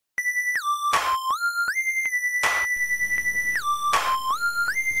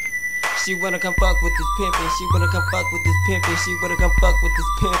She wanna come fuck with this pimpin'. She wanna come fuck with this pimpin'. She wanna come fuck with this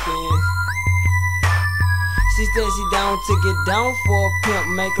pimpin'. She said she down to get down for a pimp,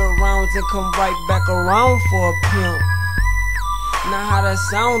 make her rounds and come right back around for a pimp. Now how that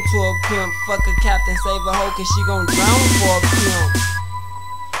sound to a pimp? Fuck a captain, save a hoe, cause she gon' drown for a pimp.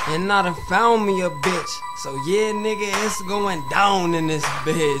 And I done found me a bitch, so yeah nigga, it's going down in this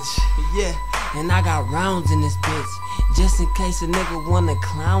bitch. Yeah, and I got rounds in this bitch, just in case a nigga wanna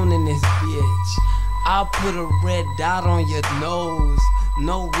clown in this bitch. I'll put a red dot on your nose.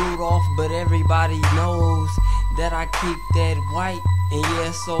 No Rudolph, but everybody knows that I keep that white. And yeah,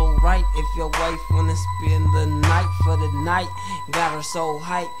 it's so right if your wife wanna spend the night for the night. Got her so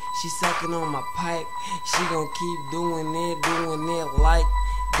hype, she sucking on my pipe. She gon' keep doing it like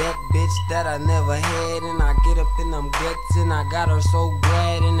that bitch that I never had. And I get up in them guts and I got her so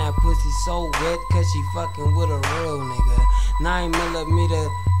glad. And that pussy so wet cause she fucking with a real nigga. 9mm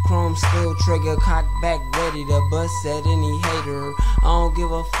chrome steel trigger, cock back ready to bust at any hater. I don't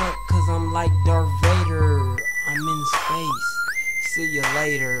give a fuck cause I'm like Darth Vader. I'm in space, see you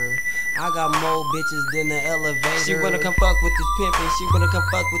later. I got more bitches than the elevator. She wanna come fuck with this pimpin'. She wanna come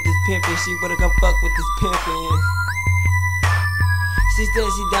fuck with this pimpin'. She wanna come fuck with this pimpin'. She said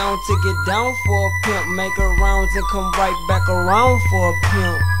she down to get down for a pimp, make her rounds and come right back around for a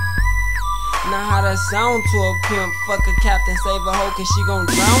pimp. Now how that sound to a pimp? Fuck a captain, save a hoe, cause she gon'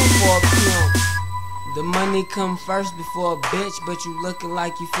 drown for a pimp. The money come first before a bitch, but you looking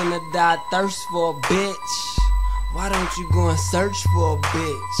like you finna die thirst for a bitch. Why don't you go and search for a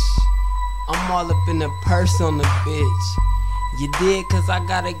bitch? I'm all up in the purse on the bitch. You did, cause I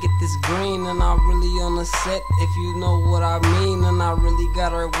gotta get this green, and I really on the set, if you know what I mean. And I really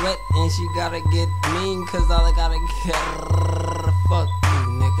got her wet, and she gotta get mean, cause I gotta get fuck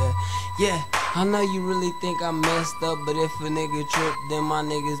you, nigga. Yeah, I know you really think I messed up, but if a nigga trip, then my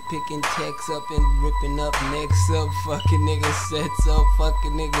niggas picking checks up and ripping up necks up. Fucking niggas sets up,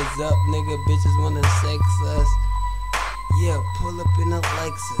 fucking niggas up, nigga. Bitches wanna sex us. Yeah, pull up in a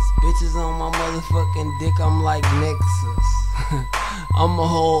Lexus. Bitches on my motherfucking dick, I'm like Nexus. I'm a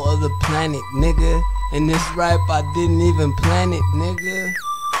whole other planet, nigga. And this rap, I didn't even plan it, nigga.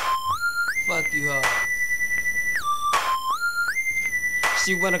 Fuck you hoes.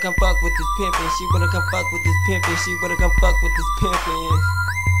 She wanna come fuck with this pimpin'. She wanna come fuck with this pimpin'. She wanna come fuck with this pimpin'.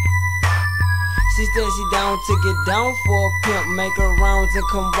 She said she down to get down for a pimp, make her rounds and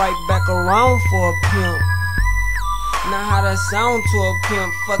come right back around for a pimp. Now how that sound to a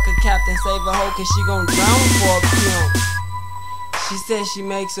pimp? Fuck a captain, save a hoe, cause she gon' drown for a pimp. She said she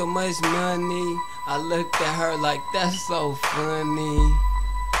makes so much money. I looked at her like, that's so funny.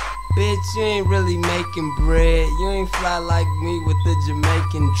 Bitch, you ain't really making bread. You ain't fly like me with the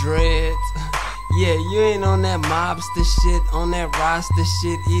Jamaican dreads. Yeah, you ain't on that mobster shit, on that roster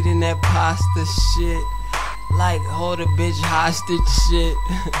shit, eating that pasta shit. Like, hold a bitch hostage shit.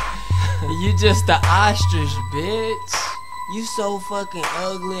 You just a ostrich, bitch. You so fucking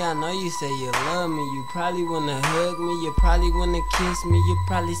ugly. I know you say you love me. You probably wanna hug me. You probably wanna kiss me. You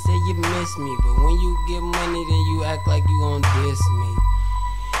probably say you miss me. But when you get money, then you act like you gon' diss me.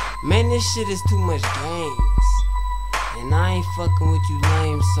 Man, this shit is too much games, and I ain't fucking with you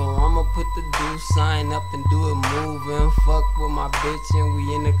lame. So I'ma put the do sign up and do it moving. Fuck with my bitch and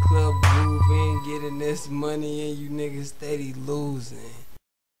we in the club grooving, getting this money and you niggas steady losing.